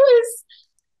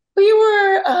we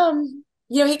were,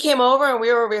 he came over and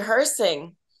we were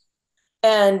rehearsing.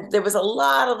 And there was a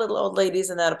lot of little old ladies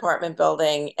in that apartment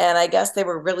building. And I guess they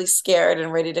were really scared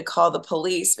and ready to call the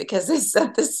police because they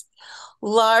said this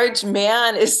large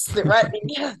man is threatening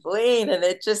Kathleen. And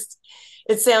it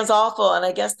sounds awful. And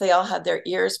I guess they all had their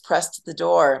ears pressed to the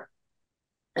door.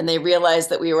 And they realized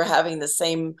that we were having the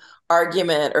same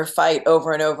argument or fight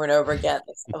over and over and over again.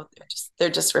 Oh, they're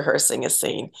just rehearsing a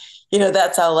scene.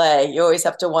 That's LA. You always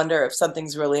have to wonder if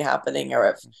something's really happening or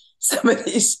if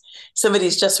somebody's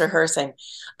just rehearsing.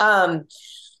 But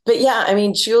yeah, I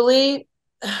mean, Julie,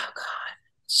 oh God,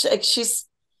 she's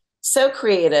so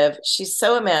creative. She's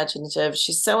so imaginative.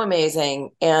 She's so amazing.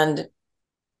 And,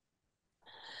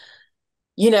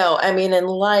 I mean, in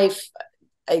life,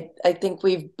 I think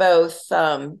we both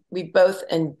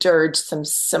endured some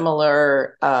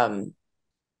similar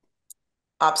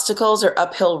obstacles or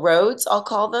uphill roads, I'll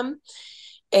call them.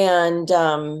 And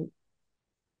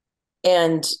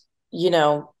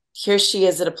here she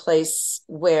is at a place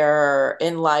where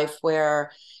in life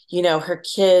where her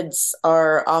kids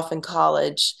are off in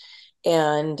college,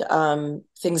 and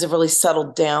things have really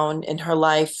settled down in her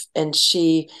life, and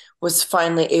she was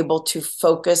finally able to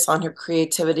focus on her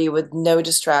creativity with no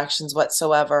distractions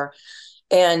whatsoever.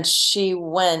 And she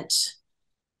went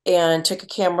and took a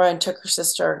camera and took her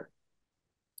sister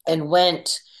and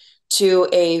went to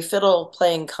a fiddle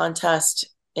playing contest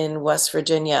in West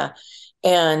Virginia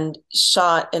and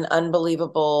shot an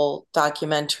unbelievable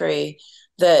documentary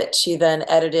that she then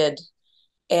edited.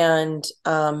 And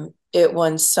it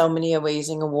won so many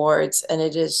amazing awards, and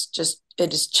it has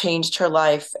changed her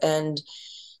life. And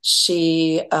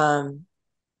she, like,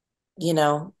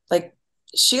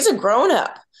 she's a grown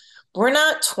up. We're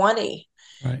not 20.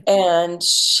 Right. And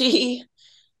she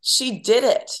did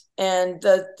it. And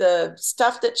the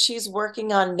stuff that she's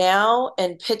working on now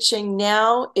and pitching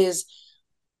now is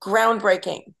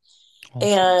groundbreaking. Awesome.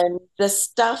 And the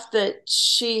stuff that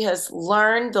she has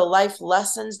learned, the life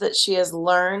lessons that she has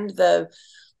learned, the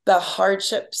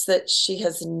hardships that she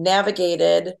has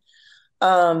navigated,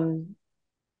 like,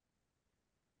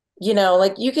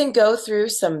 you can go through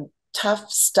some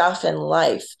tough stuff in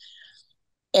life,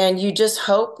 and you just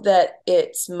hope that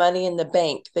it's money in the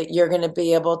bank, that you're going to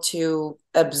be able to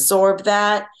absorb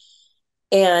that,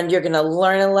 and you're going to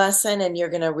learn a lesson, and you're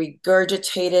going to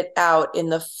regurgitate it out in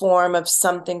the form of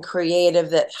something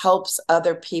creative that helps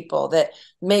other people, that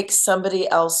makes somebody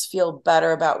else feel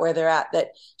better about where they're at,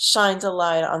 that shines a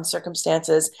light on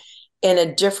circumstances in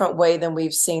a different way than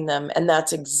we've seen them. And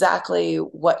that's exactly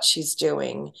what she's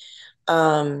doing.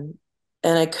 And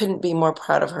I couldn't be more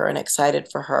proud of her and excited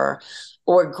for her,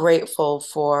 or grateful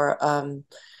for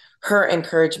her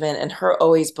encouragement and her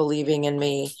always believing in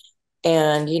me.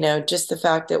 And, just the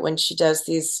fact that when she does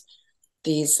these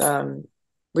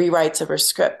rewrites of her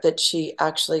script, that she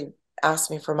actually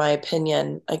asked me for my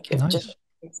opinion, like, it just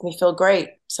makes me feel great.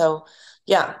 So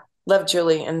yeah, love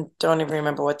Julie, and don't even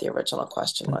remember what the original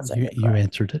question was. You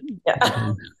answered it.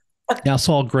 Yeah. Yeah, I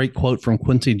saw a great quote from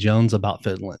Quincy Jones about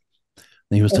Finland.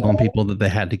 And he was telling people that they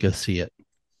had to go see it.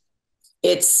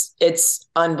 It's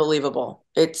unbelievable.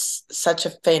 It's such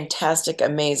a fantastic,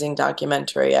 amazing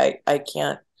documentary. I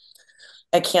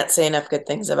can't say enough good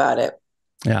things about it.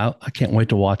 Yeah, I can't wait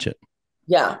to watch it.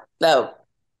 Yeah. No.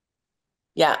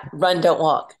 Yeah. Run, don't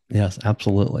walk. Yes,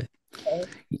 absolutely.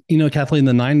 Kathleen,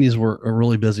 the 90s were a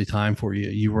really busy time for you.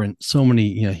 You were in so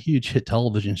many, huge hit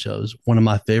television shows. One of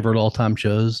my favorite all-time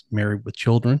shows, Married with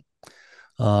Children,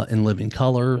 In Living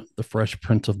Color, The Fresh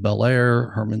Prince of Bel-Air,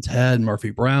 Herman's Head,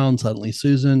 Murphy Brown, Suddenly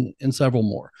Susan, and several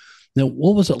more.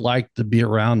 What was it like to be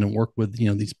around and work with,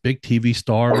 these big TV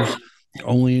stars,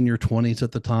 only in your 20s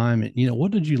at the time? And,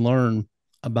 what did you learn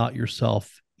about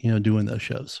yourself, doing those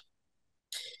shows?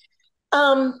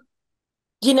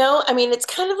 It's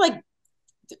kind of like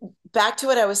back to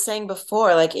what I was saying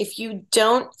before. Like, if you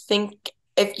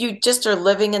just are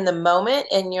living in the moment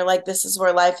and you're like, this is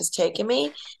where life has taken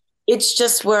me, it's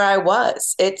just where I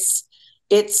was. It's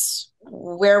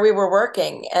where we were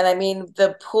working. And I mean,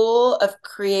 the pool of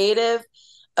creative,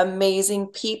 amazing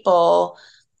people,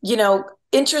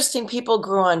 interesting people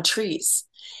grew on trees.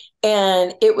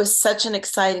 And it was such an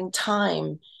exciting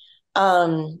time.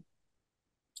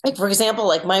 Like, for example,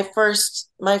 like my first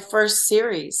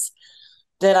series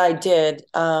that I did,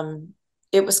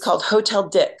 it was called Hotel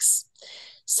Dix.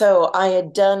 So I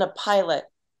had done a pilot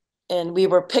and we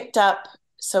were picked up.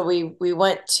 So we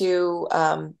went to,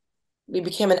 we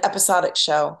became an episodic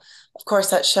show. Of course,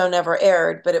 that show never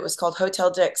aired, but it was called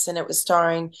Hotel Dix, and it was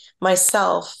starring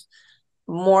myself,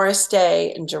 Morris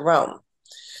Day, and Jerome.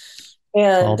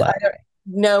 And I don't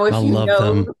know if you know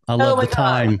them. I love the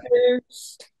time.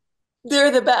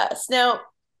 They're the best. Now,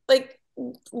 like,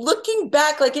 looking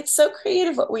back, like, it's so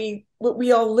creative what we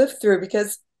all lived through,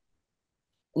 because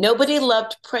nobody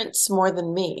loved Prince more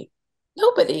than me.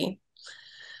 Nobody.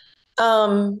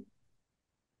 And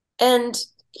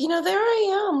there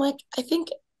I am, like, I think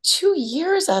 2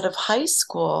 years out of high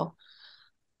school,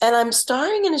 and I'm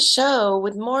starring in a show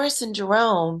with Morris and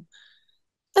Jerome,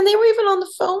 and they were even on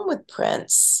the phone with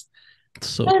Prince.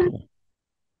 So cool.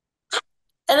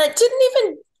 And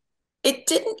it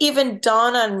didn't even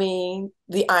dawn on me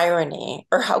the irony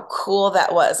or how cool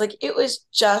that was. Like, it was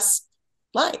just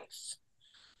life.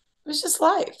 It was just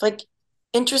life. Like,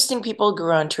 interesting people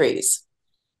grew on trees.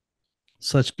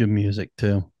 Such good music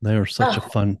too. They were such a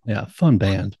fun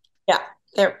band. Yeah,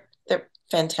 they're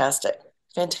fantastic.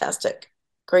 Fantastic.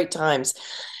 Great times.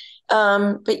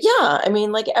 But yeah, I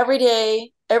mean, like, every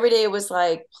day was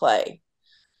like play.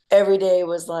 Every day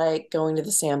was like going to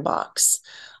the sandbox.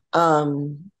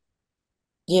 Every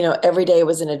day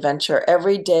was an adventure.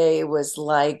 Every day was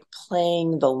like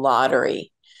playing the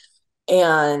lottery.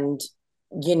 And,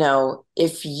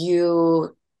 if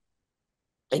you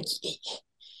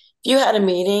had a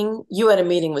meeting, you had a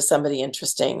meeting with somebody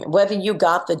interesting. Whether you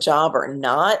got the job or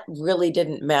not really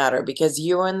didn't matter, because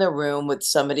you were in the room with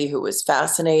somebody who was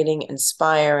fascinating,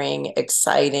 inspiring,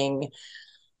 exciting,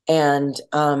 and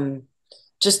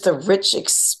just the rich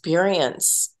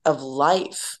experience of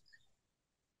life,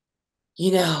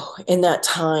 in that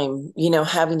time,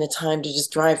 having the time to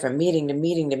just drive from meeting to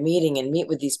meeting to meeting and meet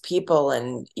with these people.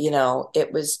 And,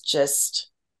 it was just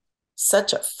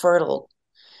such a fertile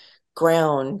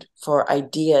ground for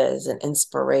ideas and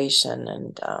inspiration.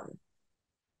 And,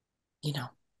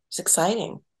 it's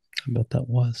exciting. I bet that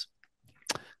was.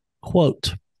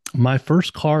 Quote, my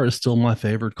first car is still my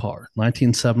favorite car,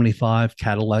 1975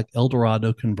 Cadillac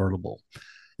Eldorado convertible.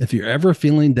 If you're ever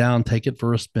feeling down, take it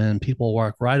for a spin. People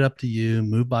walk right up to you,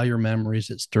 moved by your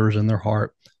memories. It stirs in their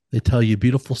heart. They tell you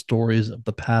beautiful stories of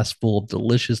the past full of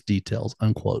delicious details,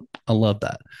 unquote. I love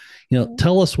that.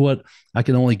 Tell us what I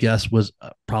can only guess was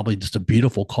probably just a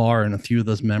beautiful car and a few of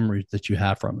those memories that you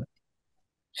have from it.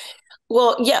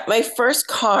 Well, yeah, my first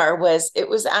car was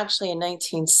actually in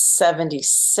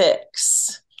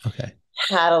 1976. Okay.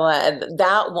 Cadillac.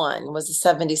 That one was a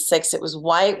 76. It was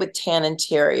white with tan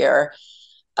interior.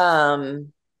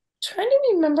 Trying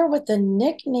to remember what the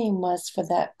nickname was for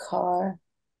that car.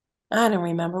 I don't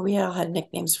remember. We all had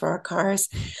nicknames for our cars.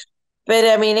 But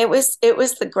I mean, it was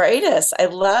the greatest. I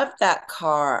loved that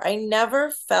car. I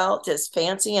never felt as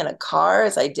fancy in a car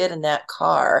as I did in that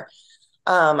car.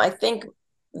 I think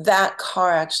that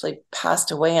car actually passed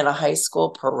away in a high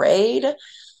school parade. Nick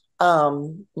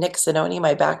Sidoni,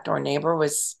 my backdoor neighbor,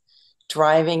 was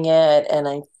driving it, and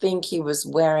I think he was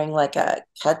wearing like a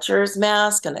catcher's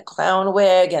mask and a clown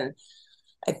wig, and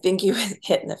I think he was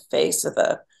hit in the face with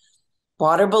a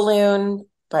water balloon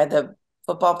by the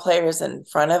football players in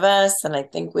front of us, and I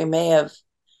think we may have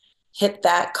hit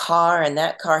that car, and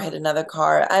that car hit another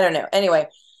car. I don't know. Anyway,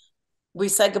 we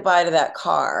said goodbye to that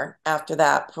car after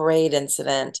that parade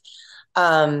incident.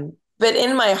 But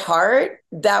in my heart,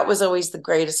 that was always the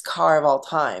greatest car of all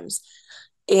times.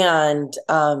 And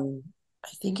I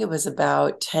think it was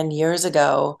about 10 years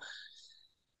ago,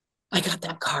 I got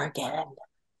that car again.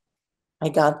 I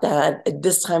got that.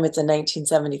 This time it's a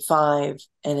 1975,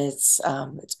 and it's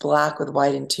black with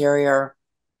white interior.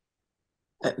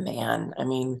 But man, I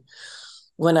mean,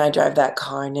 when I drive that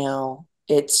car now,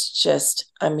 it's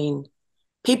just, I mean,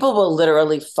 people will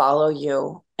literally follow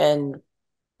you and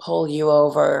pull you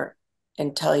over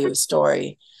and tell you a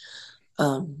story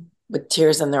with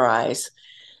tears in their eyes.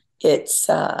 It's,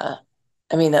 I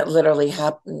mean, that literally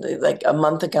happened like a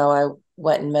month ago. I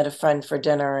went and met a friend for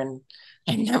dinner, and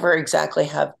I never exactly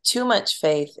have too much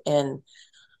faith in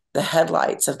the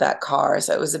headlights of that car.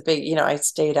 So it was a big, I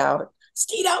stayed out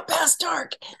past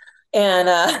dark,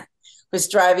 and was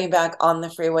driving back on the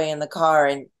freeway in the car,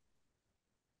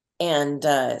 and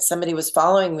somebody was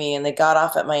following me, and they got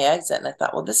off at my exit, and I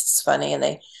thought, well, this is funny. And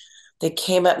they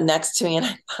came up next to me, and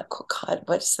I thought, oh God,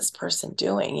 what is this person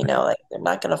doing? Like they're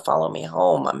not going to follow me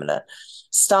home. I'm going to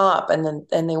stop. And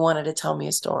they wanted to tell me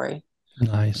a story.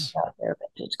 Nice. About their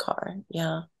vintage car.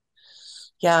 Yeah.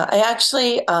 Yeah. I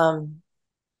actually want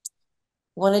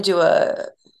to do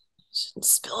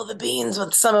spill the beans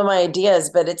with some of my ideas,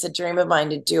 but it's a dream of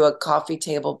mine to do a coffee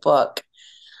table book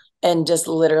and just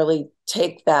literally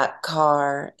take that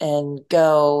car and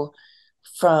go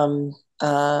from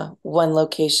one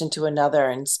location to another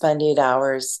and spend 8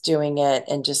 hours doing it,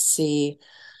 and just see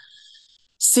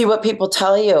what people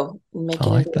tell you and make I it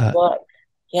like into a that. book.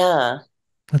 Yeah.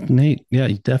 That's neat. Yeah,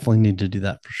 you definitely need to do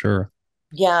that for sure.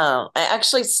 Yeah. I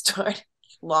actually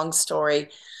long story,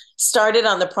 started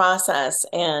on the process,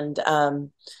 and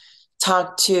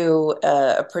talked to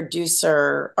a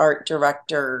producer, art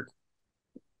director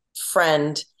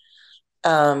friend,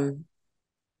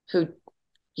 who,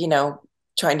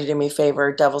 trying to do me a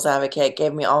favor, devil's advocate,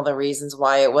 gave me all the reasons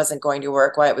why it wasn't going to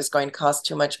work, why it was going to cost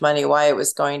too much money, why it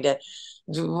was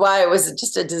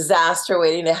just a disaster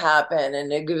waiting to happen.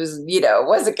 And it was,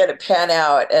 wasn't going to pan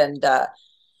out. And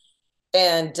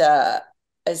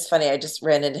it's funny, I just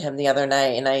ran into him the other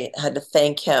night, and I had to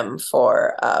thank him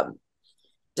for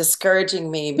discouraging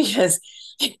me, because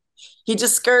he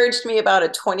discouraged me about a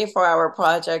 24-hour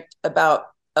project about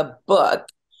a book.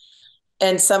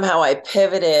 And somehow I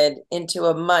pivoted into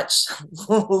a much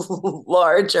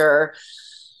larger,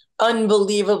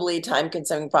 unbelievably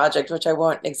time-consuming project, which I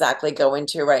won't exactly go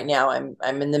into right now. I'm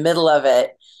in the middle of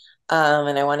it,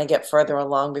 and I want to get further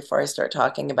along before I start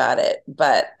talking about it.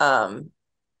 But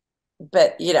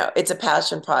it's a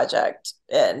passion project,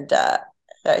 and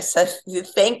I said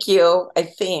thank you. I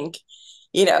think,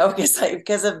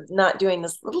 because of not doing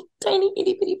this little tiny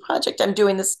itty bitty project, I'm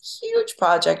doing this huge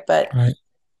project, but. Right.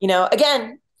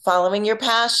 Again, following your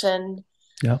passion,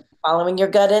 Yeah, following your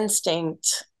gut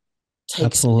instinct takes you to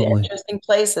absolutely. interesting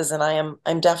places. And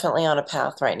I'm definitely on a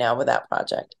path right now with that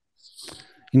project.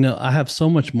 I have so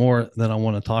much more that I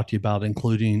want to talk to you about,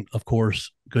 including, of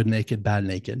course, Good Naked, Bad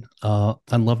Naked. I'd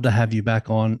love to have you back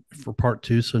on for part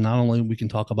 2. So not only we can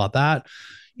talk about that,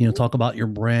 talk about your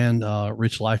brand,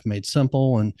 Rich Life Made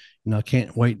Simple. And, I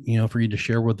can't wait, for you to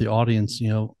share with the audience,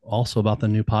 also about the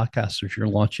new podcast that you're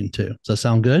launching too. Does that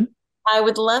sound good? I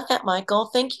would love that, Michael.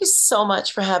 Thank you so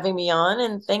much for having me on.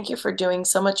 And thank you for doing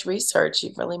so much research.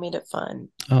 You've really made it fun.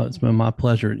 Oh, it's been my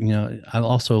pleasure. I'd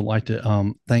also like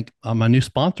to thank my new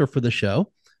sponsor for the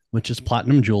show, which is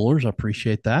Platinum Jewelers. I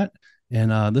appreciate that.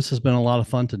 And this has been a lot of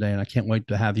fun today, and I can't wait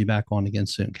to have you back on again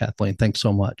soon, Kathleen. Thanks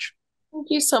so much. Thank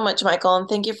you so much, Michael. And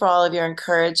thank you for all of your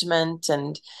encouragement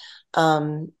and,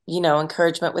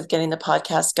 encouragement with getting the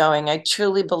podcast going. I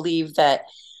truly believe that,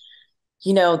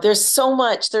 there's so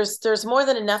much, there's more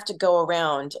than enough to go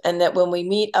around. And that when we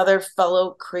meet other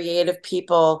fellow creative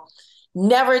people,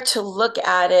 never to look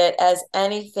at it as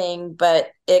anything but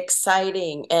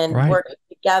exciting, and Right. working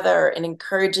together and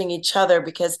encouraging each other,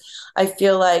 because I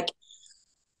feel like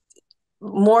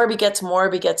more begets more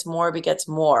begets more begets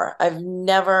more. I've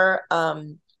never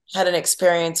had an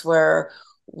experience where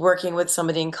working with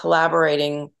somebody and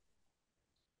collaborating,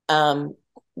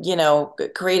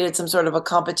 created some sort of a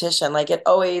competition. Like, it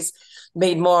always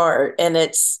made more, and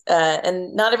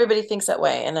and not everybody thinks that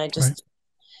way. And I just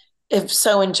have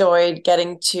so enjoyed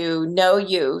getting to know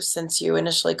you since you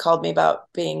initially called me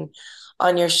about being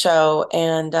on your show,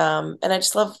 and I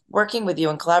just love working with you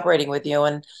and collaborating with you,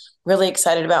 and really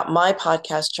excited about my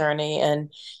podcast journey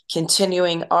and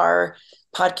continuing our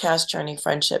podcast journey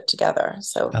friendship together.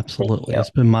 So Absolutely. It's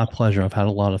been my pleasure. I've had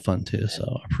a lot of fun too,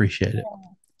 so I appreciate it.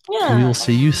 Yeah. We will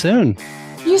see you soon.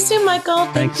 You too, Michael.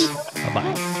 Thanks.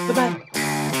 Bye-bye.